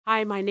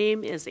Hi, my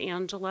name is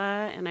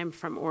Angela, and I'm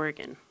from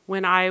Oregon.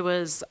 When I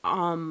was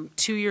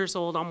 2 years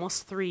old,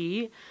 almost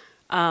 3,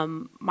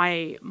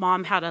 my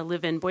mom had a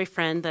live-in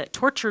boyfriend that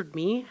tortured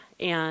me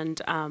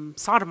and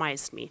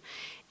sodomized me.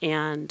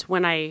 And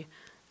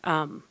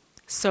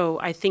so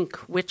I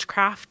think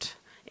witchcraft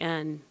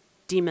and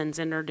demons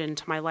entered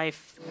into my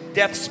life.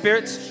 Death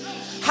spirits.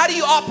 How do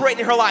you operate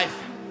in her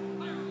life?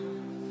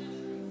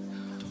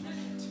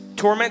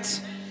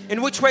 Torment.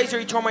 In which ways are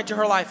you tormenting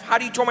her life? How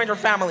do you torment her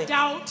family?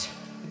 Doubt.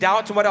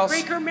 Doubt, and what else?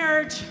 Break her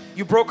marriage.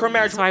 You broke her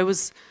marriage. So I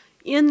was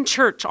in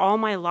church all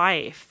my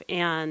life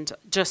and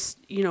just,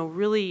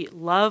 really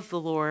loved the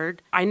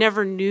Lord. I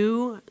never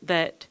knew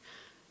that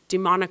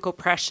demonic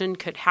oppression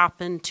could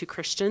happen to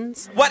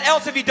Christians. What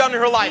else have you done in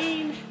her life?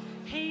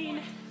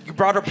 Pain. You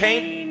brought her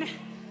pain?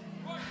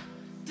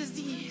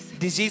 Disease.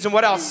 Disease, and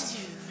what else?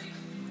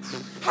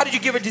 How did you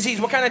give her disease?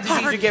 What kind of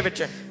disease did you give it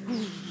to?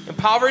 And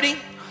poverty?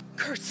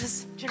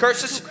 Curses.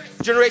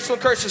 Generational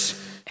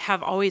curses.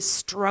 Have always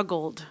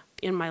struggled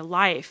in my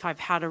life. I've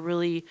had a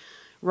really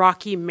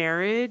rocky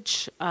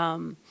marriage,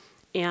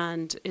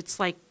 and it's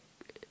like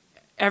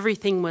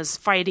everything was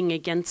fighting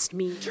against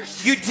me.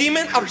 You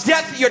demon of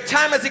death, your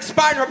time has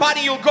expired in her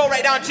body. You'll go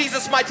right now in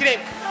Jesus' mighty name.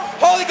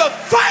 Holy Ghost,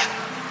 fight!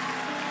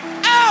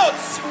 Out!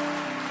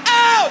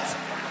 Out!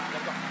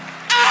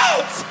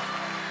 Out!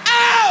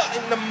 Out!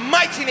 In the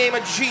mighty name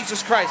of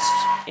Jesus Christ.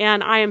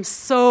 And I am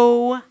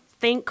so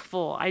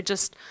thankful.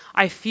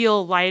 I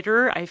feel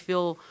lighter. I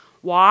feel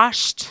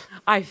washed.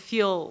 I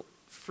feel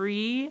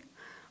free.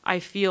 I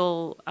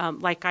feel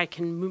like I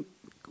can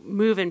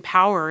move in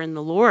power in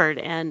the Lord.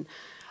 And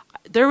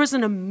there was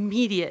an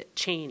immediate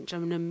change,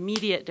 an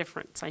immediate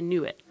difference. I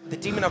knew it. The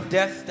demon of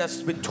death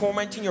that's been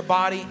tormenting your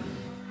body,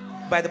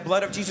 by the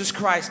blood of Jesus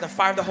Christ, the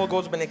fire of the Holy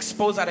Ghost has been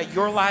exposed out of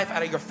your life,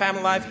 out of your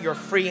family life. You're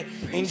free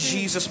in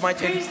Jesus'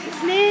 mighty name.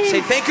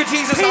 Say, thank you,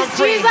 Jesus, I'm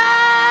free. Jesus!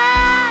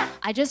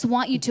 I just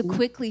want you to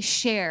quickly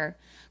share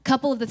a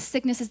couple of the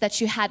sicknesses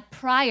that you had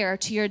prior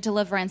to your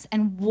deliverance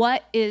and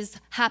what is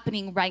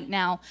happening right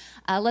now.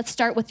 Let's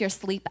start with your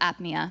sleep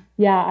apnea.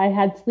 Yeah, I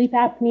had sleep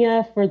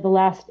apnea for the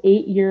last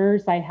 8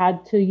 years. I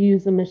had to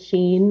use a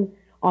machine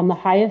on the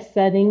highest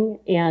setting,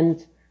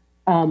 and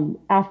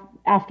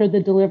after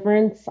the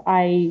deliverance,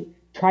 I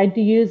tried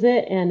to use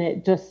it and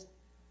it just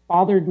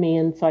bothered me,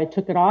 and so I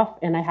took it off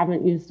and I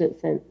haven't used it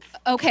since.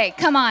 Okay,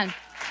 come on.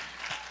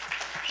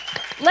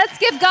 Let's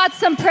give God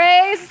some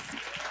praise.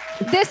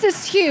 This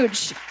is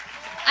huge.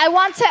 I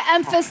want to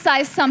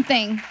emphasize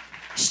something.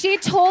 She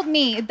told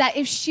me that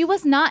if she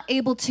was not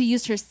able to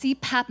use her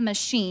CPAP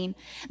machine,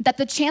 that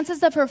the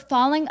chances of her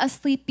falling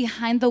asleep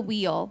behind the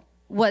wheel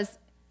was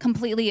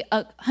completely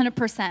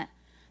 100%.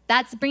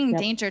 That's bringing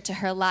danger to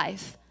her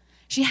life.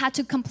 She had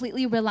to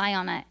completely rely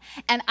on it.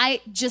 And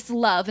I just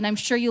love, and I'm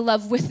sure you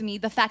love with me,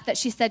 the fact that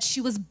she said she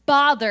was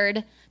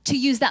bothered to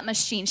use that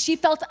machine. She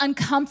felt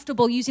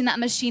uncomfortable using that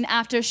machine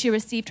after she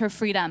received her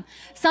freedom.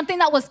 Something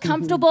that was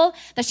comfortable,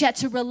 that she had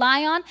to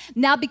rely on,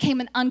 now became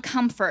an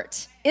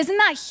uncomfort. Isn't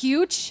that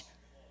huge?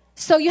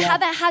 So you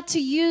haven't had to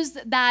use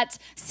that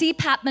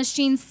CPAP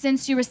machine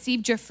since you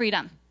received your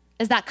freedom.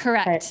 Is that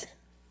correct? Right.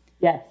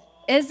 Yes.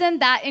 Isn't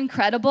that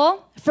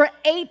incredible? For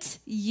 8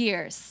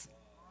 years.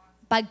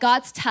 By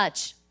God's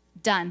touch,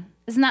 done.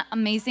 Isn't that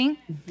amazing?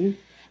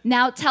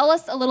 Now tell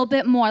us a little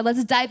bit more.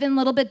 Let's dive in a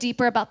little bit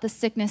deeper about the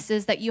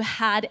sicknesses that you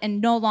had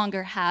and no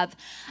longer have.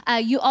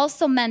 You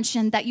also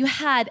mentioned that you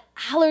had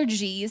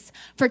allergies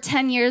for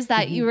 10 years,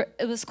 that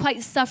it was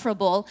quite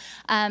sufferable.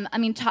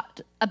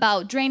 Talked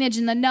about drainage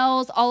in the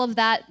nose, all of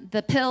that,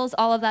 the pills,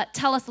 all of that.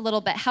 Tell us a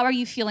little bit. How are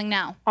you feeling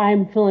now?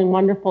 I'm feeling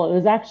wonderful. It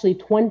was actually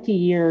 20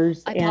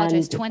 years. I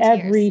apologize, and 20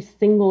 every years.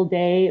 single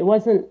day. It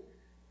wasn't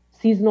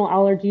seasonal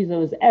allergies. It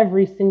was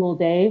every single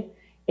day.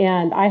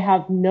 And I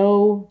have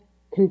no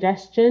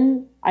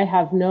congestion. I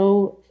have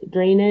no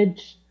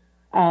drainage.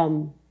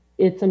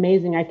 It's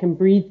amazing. I can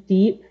breathe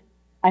deep.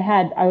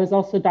 I was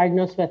also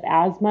diagnosed with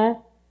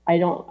asthma.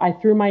 I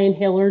threw my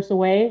inhalers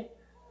away.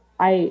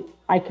 I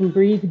can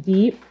breathe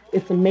deep.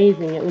 It's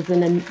amazing. It was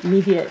an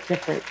immediate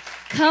difference.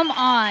 Come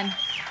on.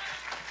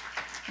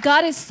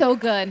 God is so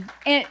good.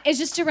 And it's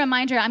just a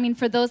reminder,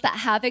 for those that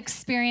have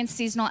experienced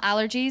seasonal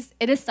allergies,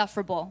 it is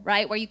sufferable,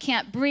 right? Where you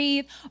can't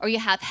breathe or you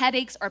have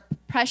headaches or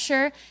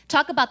pressure.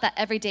 Talk about that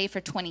every day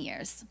for 20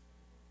 years.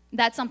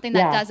 That's something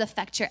that does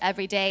affect your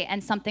everyday,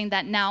 and something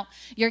that now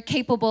you're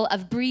capable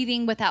of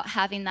breathing without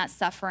having that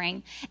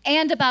suffering.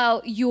 And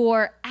about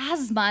your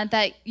asthma,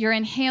 that your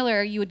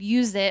inhaler, you would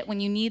use it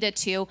when you needed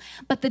to,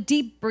 but the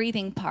deep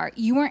breathing part,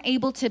 you weren't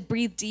able to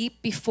breathe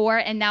deep before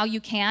and now you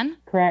can?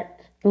 Correct.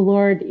 The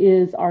Lord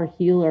is our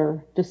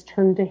healer. Just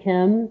turn to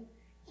him.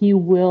 He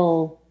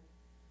will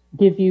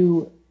give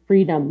you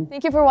freedom.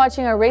 Thank you for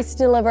watching our Race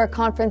to Deliver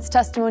conference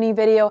testimony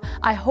video.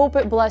 I hope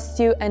it blessed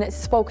you and it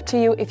spoke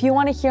to you. If you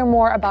want to hear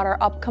more about our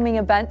upcoming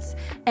events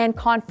and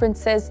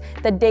conferences,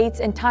 the dates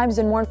and times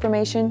and more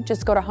information,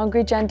 just go to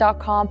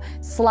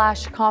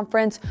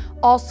hungrygen.com/conference.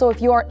 Also,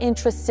 if you are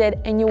interested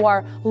and you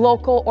are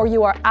local or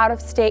you are out of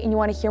state and you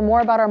want to hear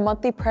more about our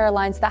monthly prayer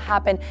lines that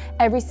happen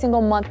every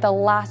single month, the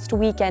last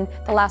weekend,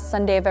 the last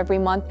Sunday of every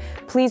month,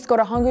 please go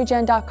to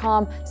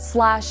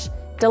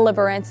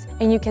hungrygen.com/Deliverance,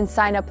 and you can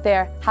sign up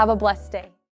there. Have a blessed day.